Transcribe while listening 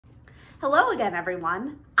Hello again,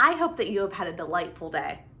 everyone. I hope that you have had a delightful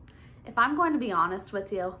day. If I'm going to be honest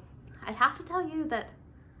with you, I'd have to tell you that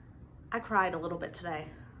I cried a little bit today.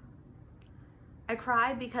 I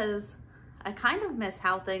cried because I kind of miss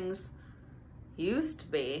how things used to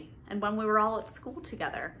be and when we were all at school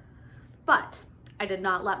together. But I did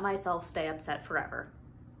not let myself stay upset forever.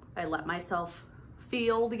 I let myself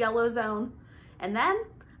feel the yellow zone, and then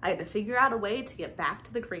I had to figure out a way to get back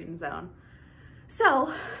to the green zone.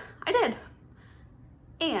 So I did.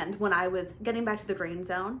 And when I was getting back to the green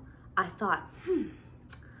zone, I thought,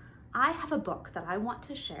 I have a book that I want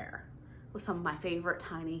to share with some of my favorite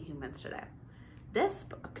tiny humans today. This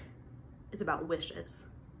book is about wishes.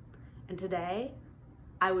 And today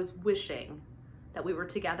I was wishing that we were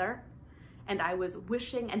together, and I was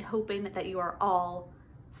wishing and hoping that you are all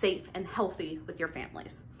safe and healthy with your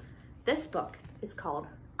families. This book is called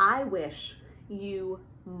I Wish You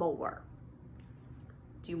More.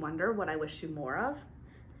 Do you wonder what I wish you more of?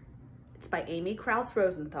 It's by Amy Krause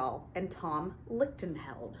Rosenthal and Tom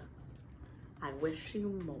Lichtenheld. I wish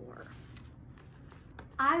you more.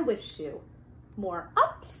 I wish you more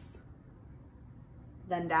ups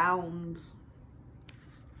than downs.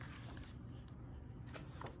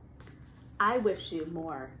 I wish you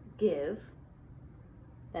more give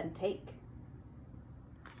than take.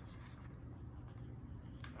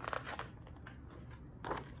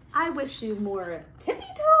 I wish you more tippy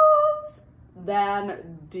toes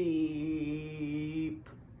than deep.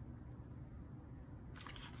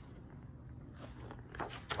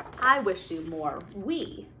 I wish you more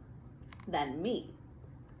we than me,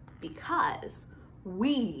 because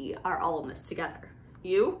we are all in this together.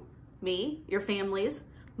 You, me, your families,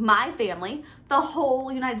 my family, the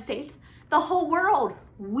whole United States, the whole world.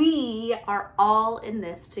 We are all in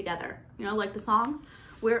this together. You know, like the song?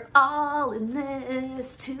 We're all in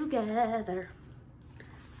this together.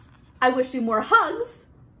 I wish you more hugs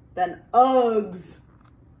than Uggs.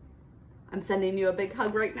 I'm sending you a big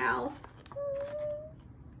hug right now.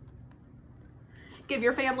 Give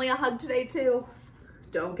your family a hug today too.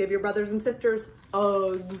 Don't give your brothers and sisters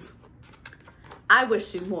Uggs. I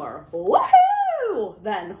wish you more woohoo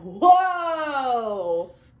than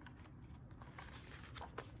whoa.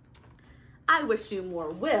 I wish you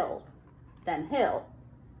more will than hill.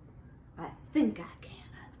 I think I can,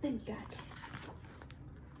 I think I can.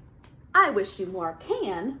 I wish you more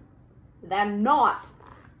can than not.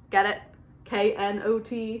 Get it?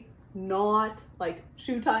 K-N-O-T, not, like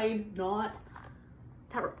shoe tying, not.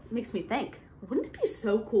 That makes me think, wouldn't it be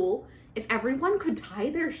so cool if everyone could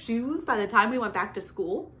tie their shoes by the time we went back to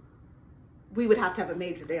school? We would have to have a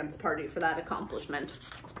major dance party for that accomplishment.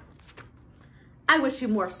 I wish you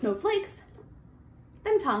more snowflakes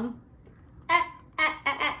than tongue.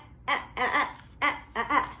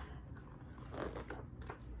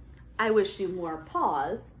 I wish you more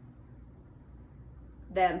pause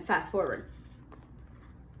than fast forward.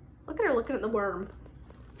 Look at her looking at the worm,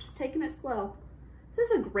 just taking it slow. This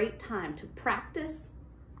is a great time to practice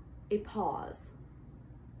a pause.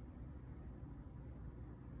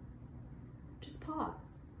 Just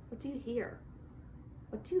pause. What do you hear?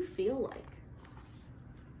 What do you feel like?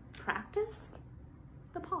 Practice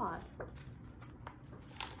the pause.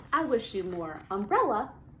 I wish you more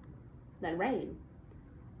umbrella than rain.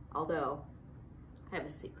 Although, I have a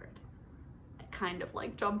secret. I kind of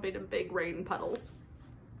like jumping in big rain puddles.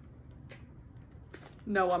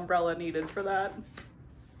 No umbrella needed for that.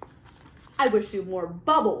 I wish you more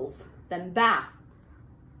bubbles than bath.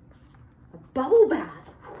 A bubble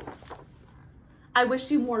bath. I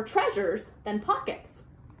wish you more treasures than pockets.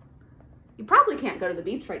 You probably can't go to the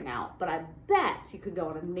beach right now, but I bet you could go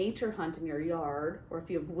on a nature hunt in your yard, or if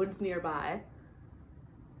you have woods nearby.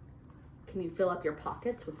 Can you fill up your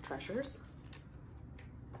pockets with treasures?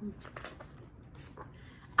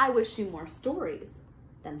 I wish you more stories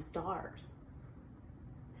than stars.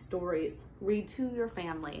 Stories. Read to your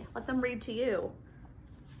family. Let them read to you.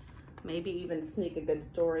 Maybe even sneak a good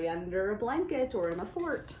story under a blanket or in a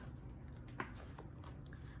fort.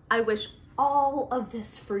 I wish all of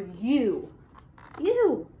this for you.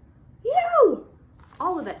 You.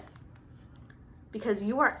 All of it. Because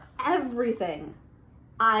you are everything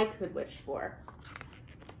I could wish for.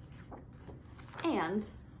 And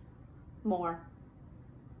more.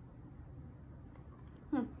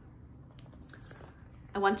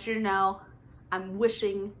 I want you to know I'm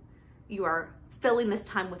wishing you are filling this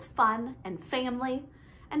time with fun and family.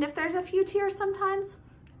 And if there's a few tears sometimes,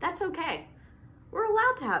 that's okay. We're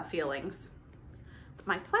allowed to have feelings. But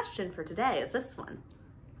my question for today is this one.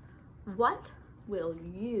 What will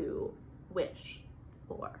you wish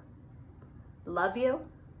for? Love you,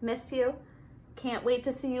 miss you, Can't wait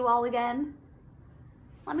to see you all again.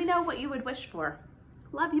 Let me know what you would wish for.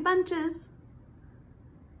 Love you bunches.